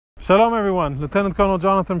Shalom everyone, Lieutenant Colonel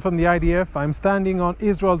Jonathan from the IDF. I'm standing on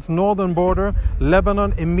Israel's northern border,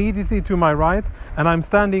 Lebanon immediately to my right, and I'm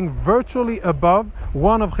standing virtually above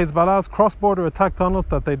one of Hezbollah's cross-border attack tunnels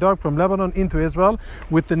that they dug from Lebanon into Israel,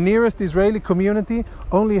 with the nearest Israeli community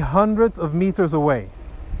only hundreds of meters away.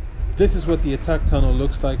 This is what the attack tunnel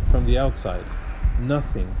looks like from the outside.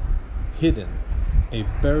 Nothing, hidden, a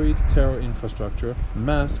buried terror infrastructure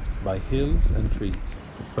masked by hills and trees.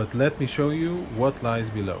 But let me show you what lies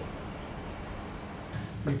below.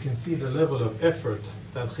 You can see the level of effort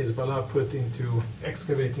that Hezbollah put into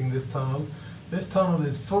excavating this tunnel. This tunnel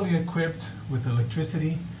is fully equipped with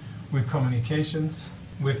electricity, with communications,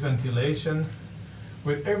 with ventilation,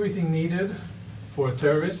 with everything needed for a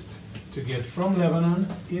terrorist to get from Lebanon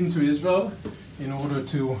into Israel in order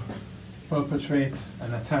to perpetrate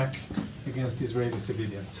an attack against Israeli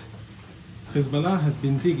civilians. Hezbollah has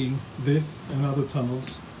been digging this and other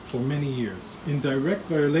tunnels for many years, in direct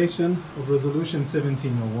violation of Resolution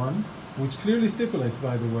 1701, which clearly stipulates,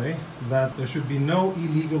 by the way, that there should be no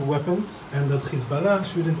illegal weapons and that Hezbollah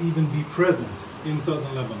shouldn't even be present in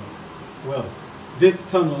southern Lebanon. Well, this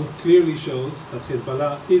tunnel clearly shows that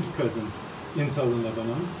Hezbollah is present in southern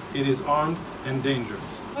Lebanon. It is armed and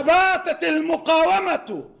dangerous. باتت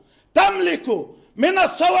المقاومة تملك من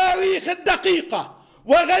الصواريخ الدقيقة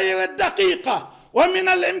وغير الدقيقة ومن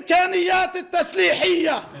الإمكانيات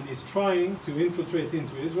التسليحية. And is trying to infiltrate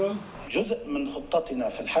into Israel جزء من خطتنا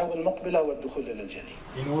في الحرب المقبلة والدخول إلى الجليل.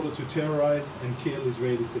 in order to terrorize and kill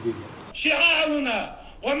Israeli civilians. شعارنا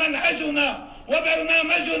ومنهجنا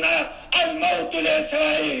وبرنامجنا الموت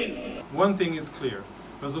لإسرائيل. One thing is clear.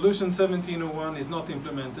 Resolution 1701 is not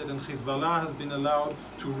implemented, and Hezbollah has been allowed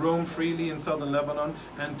to roam freely in southern Lebanon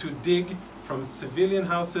and to dig from civilian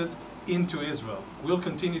houses into Israel. We'll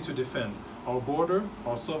continue to defend our border,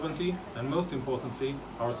 our sovereignty, and most importantly,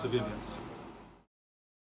 our civilians.